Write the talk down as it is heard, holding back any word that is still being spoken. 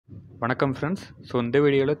வணக்கம் friends. So இந்த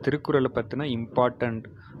வீடியோவில் திருக்குறளை பற்றின இம்பார்ட்டண்ட்,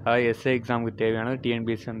 அதாவது எஸ்ஏ எக்ஸாமுக்கு தேவையான,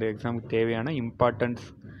 டிஎன்பிஎஸ்சி அந்த எக்ஸாமுக்கு தேவையான இம்பார்ட்டன்ஸ்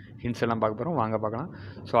ஹிண்ட்ஸ் எல்லாம் பார்க்க போகிறோம். வாங்க பார்க்கலாம்.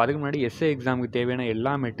 ஸோ அதுக்கு முன்னாடி எஸ்ஏ எக்ஸாமுக்கு தேவையான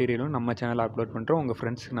எல்லா மெட்டீரியலும் நம்ம சேனலில் அப்லோட் பண்ணுறோம். உங்கள்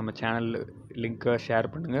ஃப்ரெண்ட்ஸுக்கு நம்ம சேனல் லிங்க்கை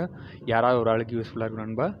ஷேர் பண்ணுங்கள். யாராவது ஒரு ஆளுக்கு யூஸ்ஃபுல்லாக இருக்கும்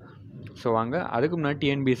நண்பா. ஸோ வாங்க. அதுக்கு முன்னாடி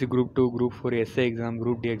TNPSC group 2, group 4, S A exam,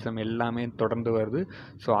 group D exam எல்லாமே தொடர்ந்து வருது.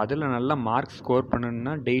 ஸோ அதில் நல்லா மார்க் ஸ்கோர்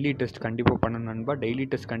பண்ணணுன்னா டெய்லி டெஸ்ட் கண்டிப்பாக பண்ணணும் நண்பா. டெய்லி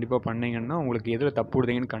டெஸ்ட் கண்டிப்பாக பண்ணிங்கன்னா உங்களுக்கு எதில் தப்பு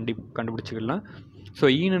விடுதீங்கன்னு கண்டுபிடிச்சிக்கலாம். ஸோ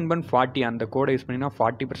நண்பன் 40 அந்த கோடை யூஸ் பண்ணிங்கன்னா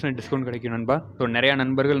 40% டிஸ்கவுண்ட் கிடைக்கும் நண்பா. ஸோ நிறையா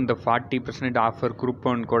நண்பர்கள் இந்த 40% ஆஃபர் குரூப்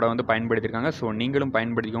 1 கோடை வந்து பயன்படுத்தியிருக்காங்க. ஸோ நீங்களும்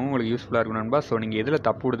பயன்படுத்திக்கோங்க, உங்களுக்கு யூஸ்ஃபுல்லாக இருக்கும் நண்பா. ஸோ நீங்கள் எதில்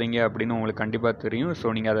தப்பு விடுதீங்க அப்படின்னு உங்களுக்கு கண்டிப்பாக தெரியும்.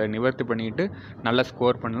 ஸோ நீங்கள் அதை நிவர்த்தி பண்ணிவிட்டு நல்லா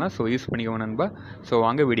ஸ்கோர் பண்ணலாம். ஸோ யூஸ் பண்ணிக்கோங்க நண்பா. ஸோ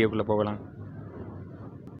வாங்க வீடியோக்குள்ளே போகலாம்.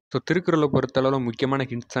 ஸோ திருக்குறளை பொறுத்தளவில் முக்கியமான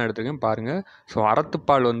ஹிண்ட்ஸ் தான் எடுத்துருக்கேன் பாருங்கள். ஸோ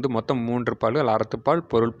அறத்துப்பால் வந்து மொத்தம் 3 பால்கள்: அறத்துப்பால்,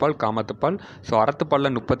 பொருள்பால், காமத்துப்பால். ஸோ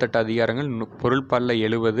அறத்துப்பாலில் 38 அதிகாரங்கள், பொருள்பாலில்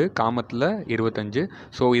 70, காமத்தில் 25.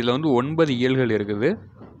 ஸோ இதில் வந்து 9 இயல்கள் இருக்குது.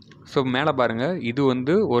 ஸோ மேலே பாருங்கள், இது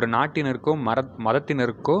வந்து ஒரு நாட்டினருக்கோ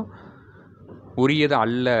மதத்தினருக்கோ உரியது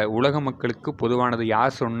அல்ல, உலக மக்களுக்கு பொதுவானது.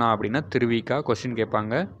 யார் சொன்னா அப்படின்னா திருவிக்கா. கொஸ்டின்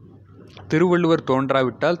கேட்பாங்க. திருவள்ளுவர்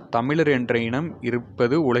தோன்றாவிட்டால் தமிழர் என்ற இனம்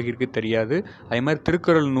இருப்பது உலகிற்கு தெரியாது. அதே மாதிரி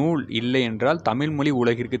திருக்குறள் நூல் இல்லை என்றால் தமிழ் மொழி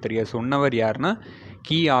உலகிற்கு தெரியாது. சொன்னவர் யாருன்னா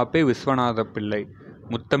கி.ஆ.பெ. விஸ்வநாத பிள்ளை,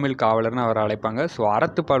 முத்தமிழ் காவலர்னு அவரை அழைப்பாங்க. ஸோ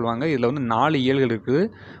அறத்துப்பால் வாங்க. இதில் வந்து 4 இயல்கள் இருக்குது: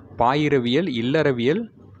 பாயிரவியல், இல்லறவியல்,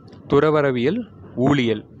 துறவரவியல்,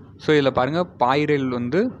 ஊழியல். ஸோ இதில் பாருங்கள், பாயிரல்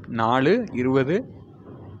வந்து 4, 20,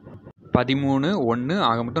 13, 1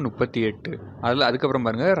 ஆக மொத்தம் 38. அதுக்கப்புறம்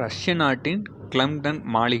பாருங்கள், ரஷ்ய நாட்டின் கிளம்டன்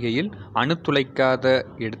மாளிகையில் அணுத்துளைக்காத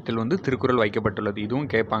இடத்தில் வந்து திருக்குறள் வைக்கப்பட்டுள்ளது. இதுவும்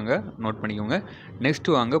கேட்பாங்க, நோட் பண்ணிக்கோங்க.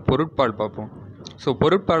 நெக்ஸ்ட்டு வாங்க பொருட்பால் பார்ப்போம். ஸோ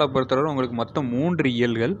பொருட்பாலை பொறுத்தவரை உங்களுக்கு மொத்தம் 3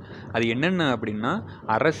 இயல்கள். அது என்னென்ன அப்படின்னா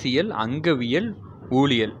அரசியல், அங்கவியல்,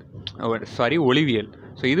 ஒளிவியல்.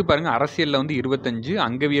 ஸோ இது பாருங்கள், அரசியலில் வந்து 25,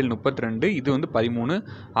 அங்கவியல் 32, இது வந்து 13,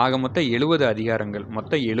 ஆக மொத்தம் 70 அதிகாரங்கள்,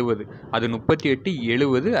 மொத்தம் 70. அது 38,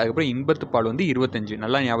 70, அதுக்கப்புறம் இன்பத்துப்பால் வந்து 25.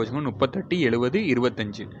 நல்லா ஞாபகம், 38, 70,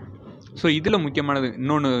 25. ஸோ இதில் முக்கியமானது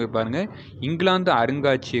இன்னொன்று பாருங்கள், இங்கிலாந்து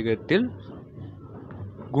அருங்காட்சியகத்தில்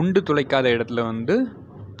குண்டு துளைக்காத இடத்துல வந்து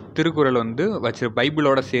திருக்குறள் வந்து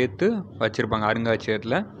பைபிளோட சேர்த்து வச்சுருப்பாங்க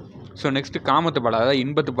அருங்காட்சியகத்தில். ஸோ நெக்ஸ்ட்டு காமத்துப்பால், அதாவது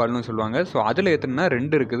இன்பத்துப்பால்னு சொல்லுவாங்க. ஸோ அதில் எத்தனைனா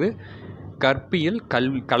 2 இருக்குது: கற்பியல்,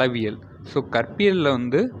 களவியல். ஸோ கற்பியலில்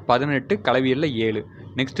வந்து 18, களவியலில் 7.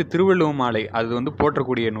 நெக்ஸ்ட்டு திருவள்ளுவர் மாலை, அது வந்து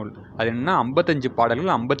போற்றக்கூடிய நூல். அது என்னன்னா 55 பாடல்கள்,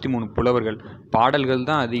 53 புலவர்கள். பாடல்கள்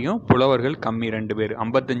தான் அதிகம், புலவர்கள் கம்மி, 2 பேர்,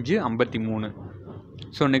 55, 53.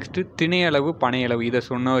 So next திணையளவு, பனையளவு. இதை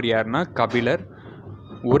சொன்னவர் யாருன்னா கபிலர்.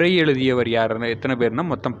 உரை எழுதியவர் யாருன்னா எத்தனை பேர்னா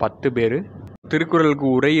மொத்தம் 10 பேர். திருக்குறளுக்கு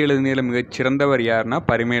உரை எழுதினில் மிகச்சிறந்தவர் யாருன்னா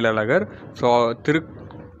பரிமேலழகர். ஸோ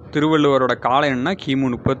திருவள்ளுவரோட காலம் என்னன்னா கிமு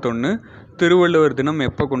 31. திருவள்ளுவர் தினம்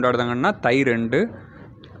எப்போ கொண்டாடுதாங்கன்னா தை 2.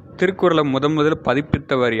 திருக்குறளை முதல்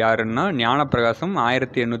பதிப்பித்தவர் யாருன்னா ஞானப்பிரகாசம்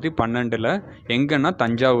 1812. எங்கன்னா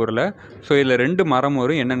தஞ்சாவூரில். ஸோ இதில் 2 மரம்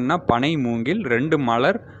வரும், என்னென்னா பனை மூங்கில், 2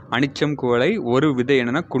 மலர் அனிச்சம் குவளை, 1 விதை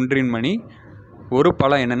என்னென்னா குன்றின் மணி, 1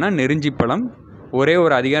 பழம் என்னென்னா நெருஞ்சி பழம், ஒரே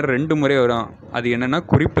ஒரு அதிகாரம் 2 முறை வரும், அது என்னென்னா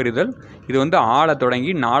குறிப்பறிதல். இது வந்து ஆளை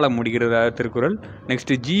தொடங்கி 4 முடிகிறதா திருக்குறள்.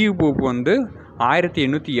 நெக்ஸ்ட்டு ஜியு வந்து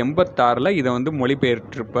 1886 இதை வந்து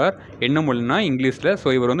மொழிபெயர்த்திருப்பார். என்ன மொழினா இங்கிலீஷில். ஸோ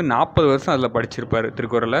இவர் வந்து 40 வருஷம் அதில் படிச்சிருப்பார்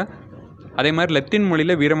திருக்குறளை. அதே மாதிரி லத்தீன்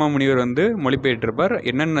மொழியில் வீரமாமுனிவர் வந்து மொழிபெயர்த்திருப்பார்.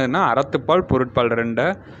 என்னென்னா அறத்துப்பால், பொருட்பால் 2.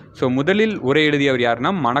 ஸோ முதலில் உரை எழுதியவர்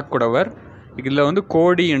யாருன்னா மணக்குடவர். இதில் வந்து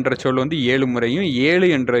கோடி என்ற சொல் வந்து 7 முறையும், 7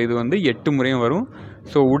 என்ற இது வந்து 8 முறையும் வரும்.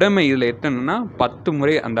 ஸோ உடைமை இதில் எத்தனைன்னா 10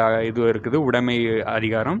 முறை அந்த இது இருக்குது, உடைமை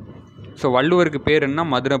அதிகாரம். ஸோ வள்ளுவருக்கு பேர் என்ன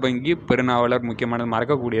மதுரபங்கி பெருநாவலர், முக்கியமானது,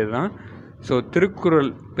 மறக்கக்கூடியது தான். ஸோ திருக்குறள்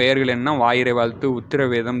பெயர்கள் என்ன வாயிரை வாழ்த்து,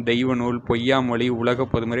 உத்திரவேதம், தெய்வ நூல், பொய்யாமொழி, உலக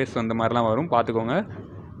பொதுமறை. ஸோ அந்த மாதிரிலாம் வரும், பார்த்துக்கோங்க.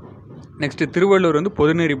 நெக்ஸ்ட்டு திருவள்ளுவர் வந்து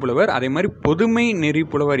பொதுநெறி புலவர். அதே மாதிரி பொதுமை நெறி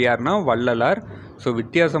புலவர் யாருன்னா வள்ளலார். ஸோ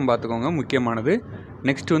வித்தியாசம் பார்த்துக்கோங்க, முக்கியமானது.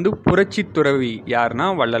 நெக்ஸ்ட்டு வந்து புரட்சி துறவி யாருன்னா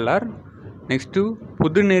வள்ளலார். நெக்ஸ்ட்டு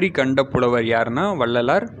புதுநெறி கண்ட புலவர் யாருன்னா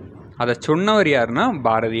வள்ளலார். அதை சொன்னவர் யாருன்னா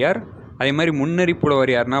பாரதியார். அதே மாதிரி முன்னெறி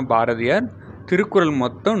புலவர் யாருன்னா பாரதியார். திருக்குறள்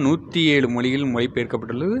மொத்தம் 107 மொழிகள்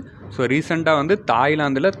மொழிபெயர்க்கப்பட்டுள்ளது. ஸோ ரீசெண்டாக வந்து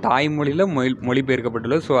தாய்லாந்தில் தாய்மொழியில்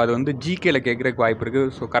மொழிபெயர்க்கப்பட்டுள்ளது. ஸோ அது வந்து ஜிகேல கேட்குறதுக்கு வாய்ப்பு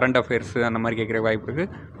இருக்குது. ஸோ கரண்ட் அஃபேர்ஸு அந்த மாதிரி கேட்குறதுக்கு வாய்ப்பு இருக்குது.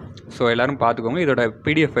 ஸோ எல்லோரும் பார்த்துக்கோங்க. இதோட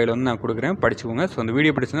PDF ஃபைல் வந்து நான் கொடுக்குறேன், படிச்சுக்கோங்க. ஸோ அந்த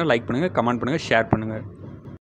வீடியோ பிடிச்சிருந்தா லைக் பண்ணுங்கள், கமெண்ட் பண்ணுங்கள், ஷேர் பண்ணுங்கள்.